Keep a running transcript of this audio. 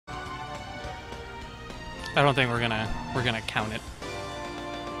I don't think we're gonna count it.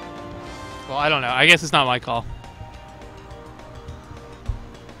 Well, I don't know. I guess it's not my call.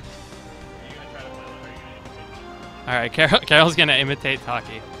 All right, Carroll's gonna imitate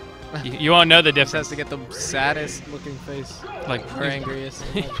Taki. You won't know the difference. He has to get the saddest looking face, like or angriest.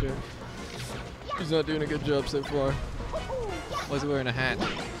 I'm not sure. He's not doing a good job so far. Why is he wearing a hat?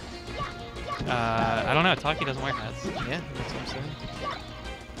 I don't know. Taki doesn't wear hats. Yeah, that's what I'm saying.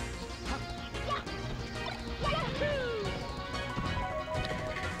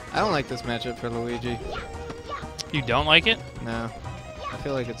 I don't like this matchup for Luigi. You don't like it? No. I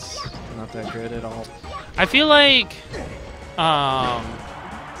feel like it's not that good at all. I feel like,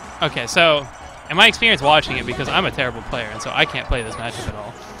 okay, so in my experience watching it, because I'm a terrible player, and so I can't play this matchup at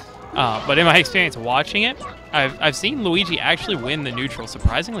all. But in my experience watching it, I've seen Luigi actually win the neutral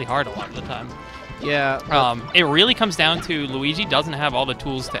surprisingly hard a lot of the time. Yeah. It really comes down to Luigi doesn't have all the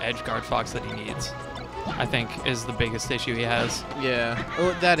tools to edge guard Fox that he needs, I think, is the biggest issue he has. Yeah.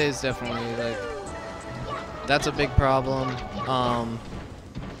 Oh, that is definitely, like, that's a big problem.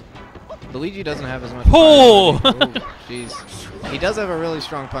 Luigi doesn't have as much. Oh! Jeez. He does have a really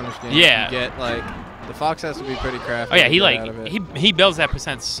strong punish game. Yeah. You get, like, the Fox has to be pretty crafty. Oh yeah, he builds that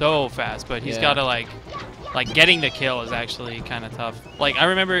percent so fast, but he's got to like getting the kill is actually kind of tough. Like I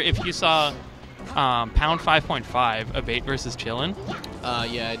remember if you saw Pound 5.5 Abate versus Chillin.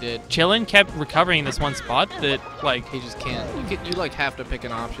 Yeah, I did. Chillin kept recovering this one spot that like he just can't. You like have to pick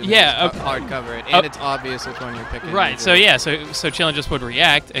an option. Yeah, hard cover it, and it's obvious which one you're picking. Right. So yeah, so Chillin just would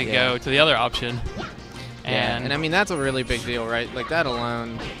react and go to the other option. And I mean that's a really big deal, right? Like that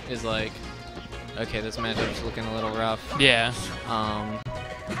alone is like, okay, this matchup's looking a little rough. Yeah.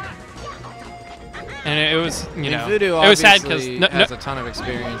 And it was, you know, Voodoo it was sad because has a ton of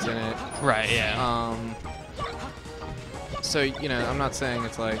experience in it. Right. Yeah. So you know, I'm not saying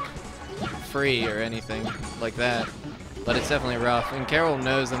it's like free or anything like that, but it's definitely rough. And Carroll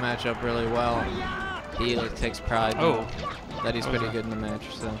knows the matchup really well. He like takes pride that he's pretty good in the match.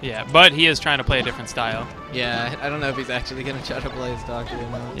 So yeah, but he is trying to play a different style. Yeah, I don't know if he's actually gonna try to play his Taki or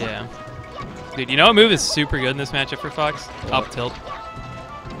not. Yeah. Dude, you know what move is super good in this matchup for Fox? Up tilt.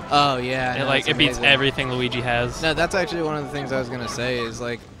 Oh yeah. It beats everything Luigi has. No, that's actually one of the things I was gonna say is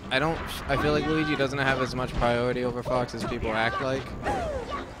like I feel like Luigi doesn't have as much priority over Fox as people act like.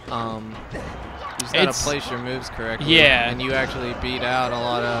 You just gotta place your moves correctly. Yeah. And you actually beat out a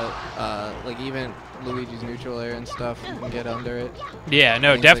lot of like even Luigi's neutral air and stuff. You can get under it. Yeah,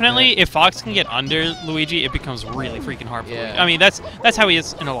 no, definitely. Like if Fox can get under Luigi, it becomes really freaking hard for Luigi. I mean, that's how he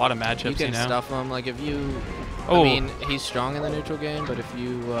is in a lot of matchups. You can stuff him. Like if you, I mean, he's strong in the neutral game, but if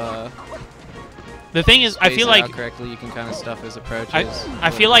you. The thing is, I feel like correctly, you can kind of stuff his approaches. I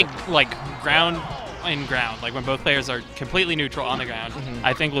feel like ground and ground, like when both players are completely neutral on the ground,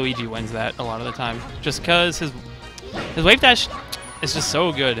 I think Luigi wins that a lot of the time, just because his wave dash is just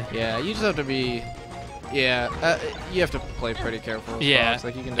so good. Yeah, you just have to be. Yeah, you have to play pretty careful with Fox.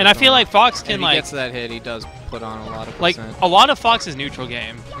 Like, you can and I feel like Fox can, if he gets that hit, he does put on a lot of percent. Like, a lot of Fox's neutral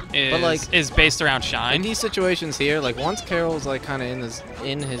game is based around shine. In these situations here, like, once Carroll's, like, kind of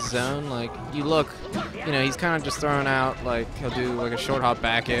in his zone, like, you look, you know, he's kind of just throwing out, like, he'll do, like, a short hop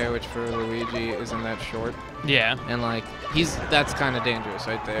back air, which for Luigi isn't that short. Yeah. And, like, that's kind of dangerous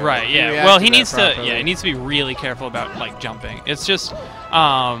right there. Right, like, yeah. Well, he needs to be really careful about, like, jumping. It's just,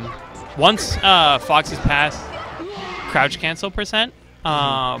 once Fox is past crouch cancel percent,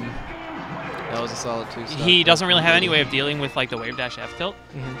 that was a solid 2-stop. He doesn't really have any way of dealing with like the wave dash F tilt,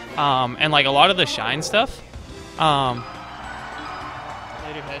 and like a lot of the shine stuff. A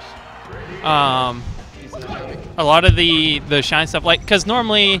lot of the shine stuff, like because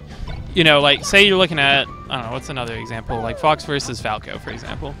normally, you know, like say you're looking at I don't know what's another example, like Fox versus Falco, for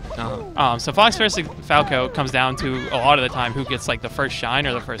example. So Fox versus Falco comes down to a lot of the time who gets like the first shine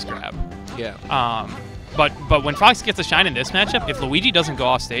or the first grab. Yeah. But when Fox gets a shine in this matchup, if Luigi doesn't go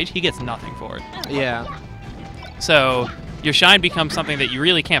off stage, he gets nothing for it. Yeah. So your shine becomes something that you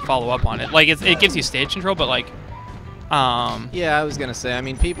really can't follow up on it. Like it gives you stage control, but like. Yeah, I was gonna say. I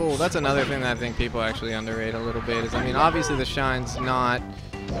mean, that's another thing that I think people actually underrate a little bit. Is I mean, obviously the shine's not.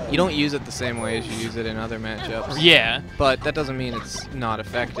 You don't use it the same way as you use it in other matchups. Yeah. But that doesn't mean it's not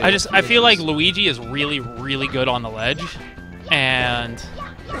effective. I feel like Luigi is really, really good on the ledge, and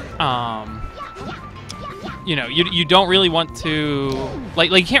you know, you don't really want to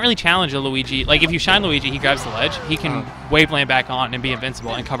like you can't really challenge a Luigi. Like if you shine Luigi, he grabs the ledge, he can wave land back on and be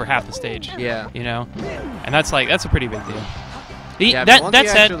invincible and cover half the stage. Yeah. You know, and that's a pretty big deal. Once he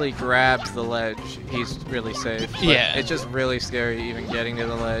actually grabs the ledge, he's really safe. But it's just really scary even getting to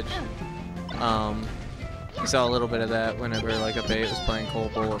the ledge. You saw a little bit of that whenever like a bait was playing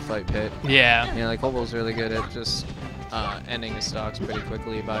Colbull or Fight Pitt. Yeah. Yeah, like Colbull's really good at just ending his stocks pretty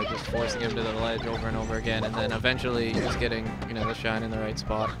quickly by just forcing him to the ledge over and over again, and then eventually just getting, you know, the shine in the right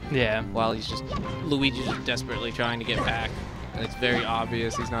spot. Yeah. While he's just Luigi's just desperately trying to get back. And it's very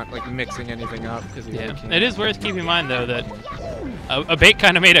obvious he's not like mixing anything up because he really can't. It is worth keeping in mind though that a bait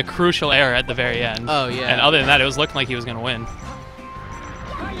kind of made a crucial error at the very end. Oh yeah. And other than that, it was looking like he was going to win.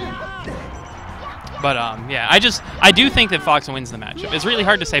 But yeah, I do think that Fox wins the matchup. It's really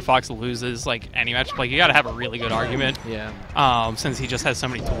hard to say Fox loses like any matchup. Like you got to have a really good argument. Yeah. Since he just has so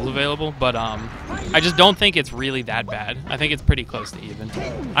many tools available. But I just don't think it's really that bad. I think it's pretty close to even.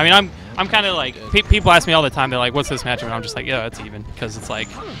 I mean, I'm kind of like people ask me all the time. They're like, "What's this matchup?" And I'm just like, "Yeah, it's even," because it's like,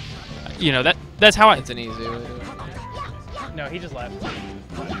 you know, that's how I. It's an easy way to do it. No, he just left.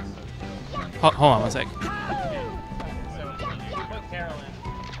 Hold on one sec. So you put Carroll in.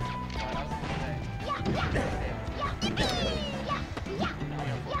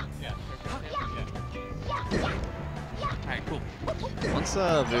 Alright, cool. Once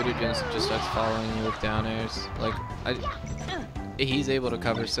Vudujin just starts following you with down airs, like he's able to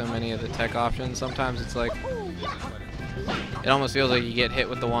cover so many of the tech options. Sometimes it's like it almost feels like you get hit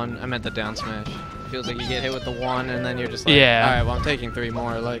with the one. I meant the down smash. It feels like you get hit with the one, and then you're just like, yeah. All right, well I'm taking 3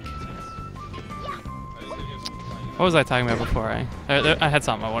 more. Like, what was I talking about before? I had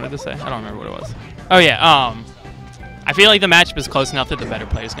something I wanted to say. I don't remember what it was. Oh yeah. I feel like the matchup is close enough that the better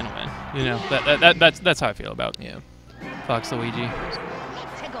player is gonna win. You know, that's how I feel about Fox Luigi.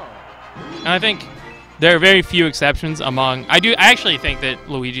 And I think there are very few exceptions among. I actually think that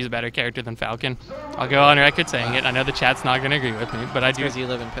Luigi's a better character than Falcon. I'll go on record saying it. I know the chat's not gonna agree with me, but I do. Because you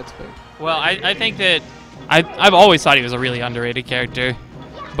live in Pittsburgh. Well, I think that I've always thought he was a really underrated character,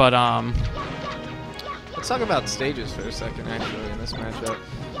 but Let's talk about stages for a second, actually, in this matchup.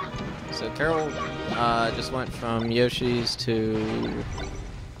 So Carroll just went from Yoshi's to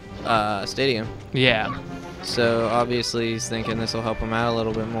Stadium. Yeah. So obviously he's thinking this will help him out a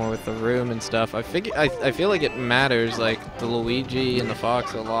little bit more with the room and stuff. I feel like it matters, like the Luigi and the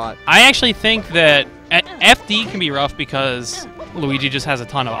Fox a lot. I actually think that FD can be rough because Luigi just has a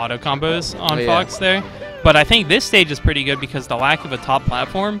ton of auto combos on Fox there. But I think this stage is pretty good because the lack of a top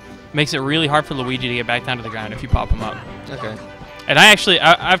platform makes it really hard for Luigi to get back down to the ground if you pop him up. Okay. And I actually,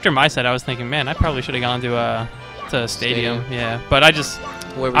 after my set, I was thinking, man, I probably should have gone to Stadium. Yeah, but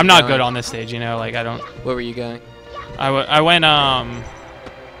I'm not good on this stage, you know. Like I don't. Where were you going? I went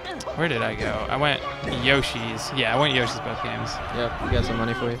where did I go? I went Yoshi's. Yeah, I went Yoshi's both games. Yep, we got some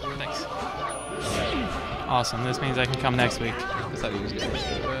money for you. Thanks. Awesome. This means I can come next week. I thought he was going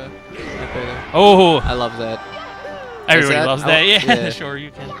to Oh. I love that. Everybody loves that. Yeah. Sure,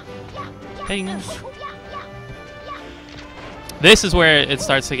 you can. Ding. This is where it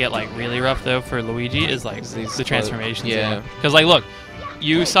starts to get like really rough though for Luigi is like the transformations. Yeah. Because like look,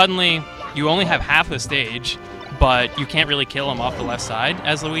 you only have half the stage, but you can't really kill him off the left side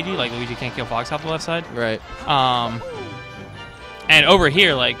as Luigi. Like Luigi can't kill Fox off the left side. Right. And over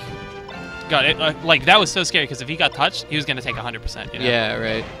here, like, God, like that was so scary because if he got touched, he was gonna take 100%. You know? Yeah.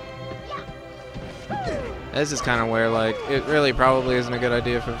 Right. This is kind of where, like, it really probably isn't a good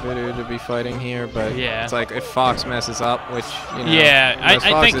idea for Voodoo to be fighting here, but it's like if Fox messes up, which, you know,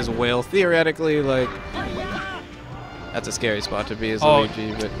 Fox's will, theoretically, like, that's a scary spot to be as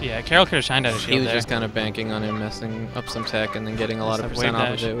Luigi, but yeah, Carroll could have shined out a shield he was there. just kind of banking on him messing up some tech and then getting a lot of percent off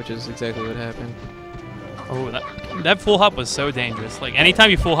of it, which is exactly what happened. Oh, that full hop was so dangerous. Like, anytime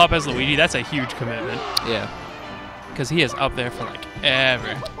you full hop as Luigi, that's a huge commitment. Yeah. Because he is up there for, like,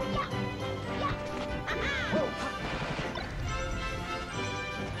 ever.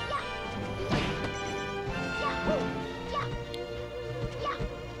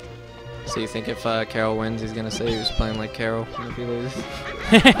 So you think if Carroll wins, he's going to say he was playing like Carroll, and if he loses,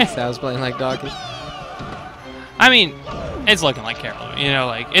 I was playing like Taki? I mean, it's looking like Carroll. You know,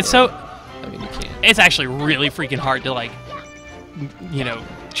 like, it's so... I mean, you can't. It's actually really freaking hard to, like, you know,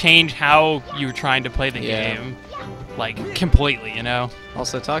 change how you're trying to play the game, like, completely, you know?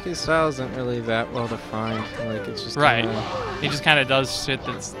 Also, Taki's style isn't really that well defined. Like, it's just he just kind of does shit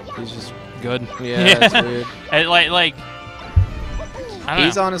that's... He's just good. Yeah, it's weird. And, like...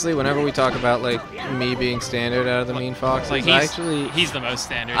 He's honestly, whenever we talk about like me being standard out of the mean Fox, like he's the most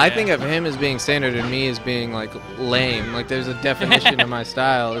standard. I think of him as being standard and me as being like lame. Like there's a definition of my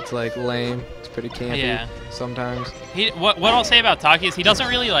style. It's like lame. It's pretty campy sometimes. What I'll say about Taki is he doesn't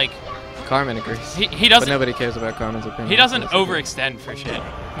really like Carmen agrees. He doesn't. But nobody cares about Carmen's opinion. He doesn't overextend for shit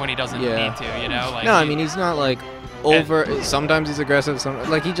when he doesn't need to. You know. Like, no, I mean he's not like over. Sometimes he's aggressive.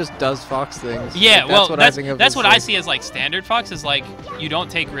 Like he just does Fox things. Yeah, like, well, that's what I see as like standard Fox is like you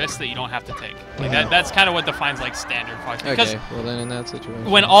don't take risks that you don't have to take. Like that's kind of what defines like standard Fox. Because well then in that situation,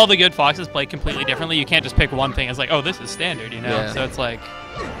 when all the good Foxes play completely differently, you can't just pick one thing as like, oh, this is standard, you know. Yeah. So it's like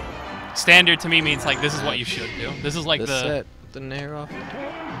standard to me means like this is what you should do. This is like the nair off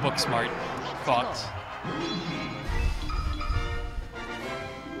book smart Fox.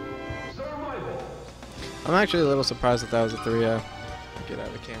 I'm actually a little surprised that was a 3-0. Get out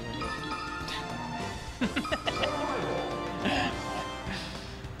of the camera.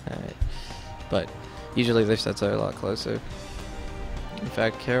 Alright. But usually their sets are a lot closer. In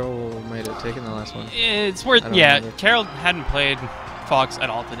fact, Carroll might have taken the last one. It's worth. Yeah, remember. Carroll hadn't played Fox at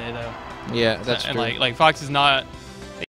all today, though. Yeah, that's true. And like Fox is not